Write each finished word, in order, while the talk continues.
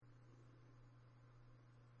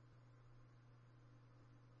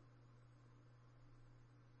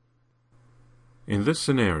In this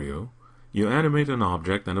scenario, you animate an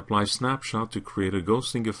object and apply snapshot to create a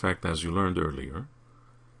ghosting effect as you learned earlier.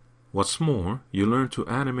 What's more, you learn to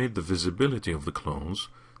animate the visibility of the clones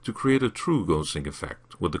to create a true ghosting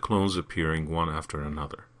effect, with the clones appearing one after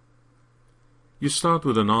another. You start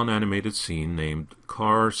with a non-animated scene named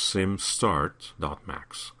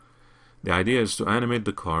CarSimStart.max. The idea is to animate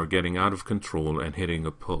the car getting out of control and hitting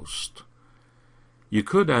a post. You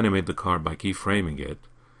could animate the car by keyframing it,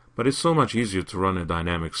 but it's so much easier to run a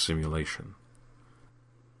dynamic simulation.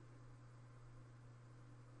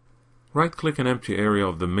 Right-click an empty area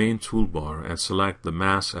of the main toolbar and select the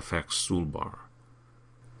Mass Effects toolbar.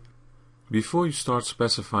 Before you start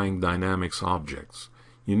specifying dynamics objects,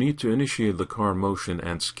 you need to initiate the car motion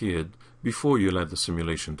and skid before you let the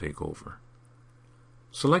simulation take over.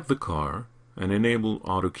 Select the car and enable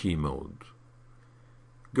Auto Key mode.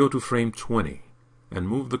 Go to frame 20 and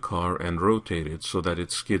move the car and rotate it so that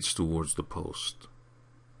it skids towards the post.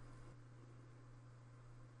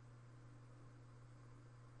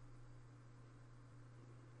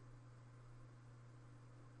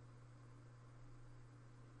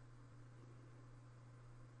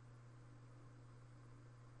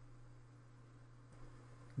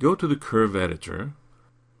 Go to the curve editor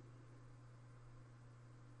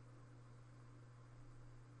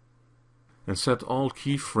and set all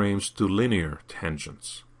keyframes to linear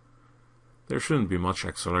tangents. There shouldn't be much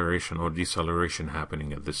acceleration or deceleration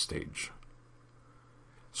happening at this stage.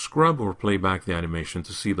 Scrub or play back the animation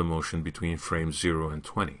to see the motion between frames 0 and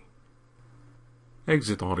 20.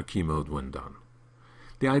 Exit Auto Key mode when done.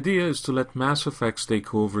 The idea is to let Mass Effects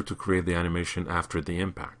take over to create the animation after the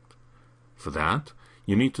impact. For that,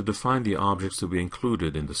 you need to define the objects to be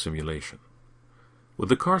included in the simulation. With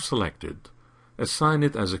the car selected, assign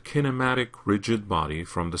it as a kinematic rigid body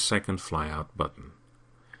from the second flyout button.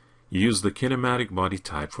 You use the kinematic body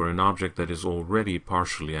type for an object that is already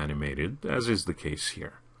partially animated, as is the case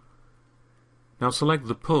here. Now select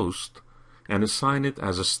the post and assign it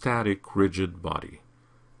as a static rigid body.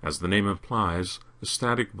 As the name implies, a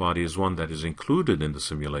static body is one that is included in the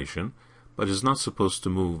simulation, but is not supposed to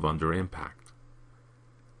move under impact.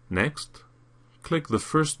 Next, click the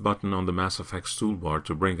first button on the Mass Effects toolbar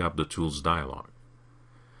to bring up the Tools dialog.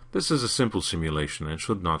 This is a simple simulation and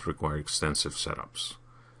should not require extensive setups.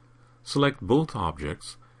 Select both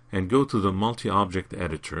objects and go to the Multi-Object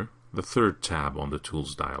Editor, the third tab on the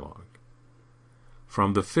Tools dialog.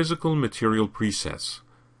 From the Physical Material presets,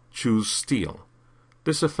 choose Steel.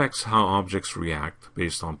 This affects how objects react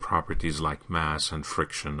based on properties like mass and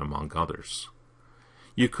friction, among others.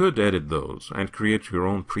 You could edit those and create your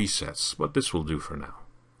own presets, but this will do for now.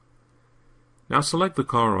 Now select the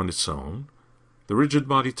car on its own. The rigid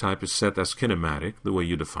body type is set as kinematic, the way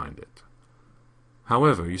you defined it.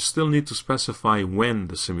 However, you still need to specify when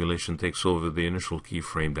the simulation takes over the initial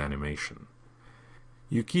keyframed animation.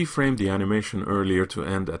 You keyframed the animation earlier to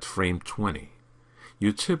end at frame 20.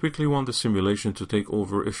 You typically want the simulation to take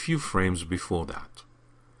over a few frames before that.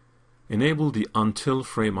 Enable the Until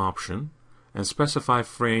Frame option and specify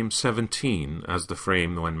frame 17 as the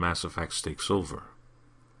frame when Mass Effects takes over.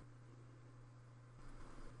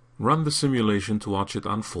 Run the simulation to watch it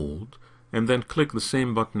unfold, and then click the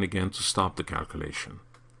same button again to stop the calculation.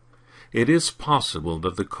 It is possible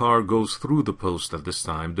that the car goes through the post at this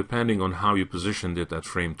time, depending on how you positioned it at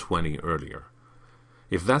frame 20 earlier.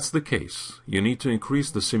 If that's the case, you need to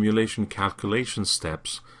increase the simulation calculation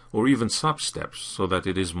steps or even sub-steps so that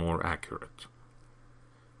it is more accurate.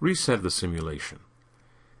 Reset the simulation.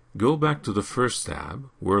 Go back to the first tab,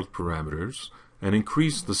 World Parameters, and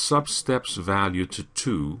increase the sub-steps value to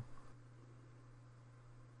 2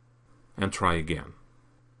 and try again.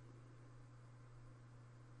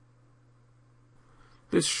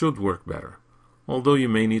 This should work better, although you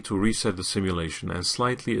may need to reset the simulation and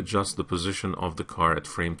slightly adjust the position of the car at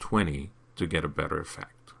frame 20 to get a better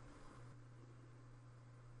effect.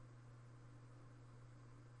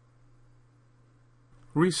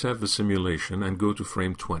 Reset the simulation and go to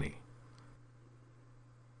frame 20.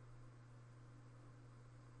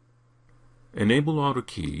 Enable Auto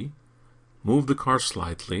Key, move the car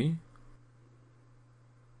slightly,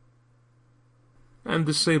 and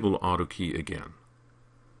disable Auto Key again.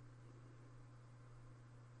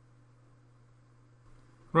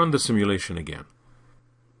 Run the simulation again.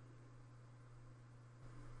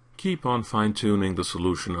 Keep on fine-tuning the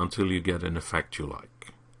solution until you get an effect you like.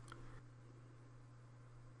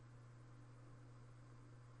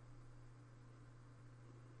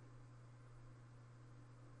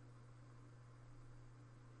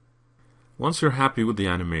 Once you're happy with the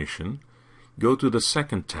animation, go to the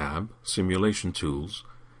second tab, Simulation Tools,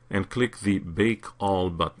 and click the Bake All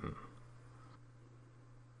button.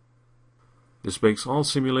 This bakes all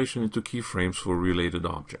simulation into keyframes for related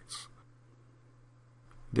objects.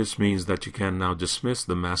 This means that you can now dismiss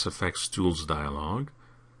the Mass Effects Tools dialog,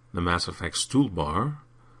 the Mass Effects toolbar,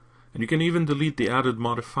 and you can even delete the added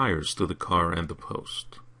modifiers to the car and the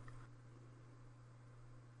post.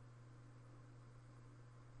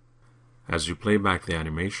 As you play back the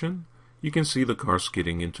animation, you can see the car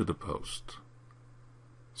skidding into the post.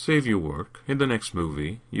 Save your work. In the next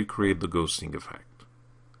movie, you create the ghosting effect.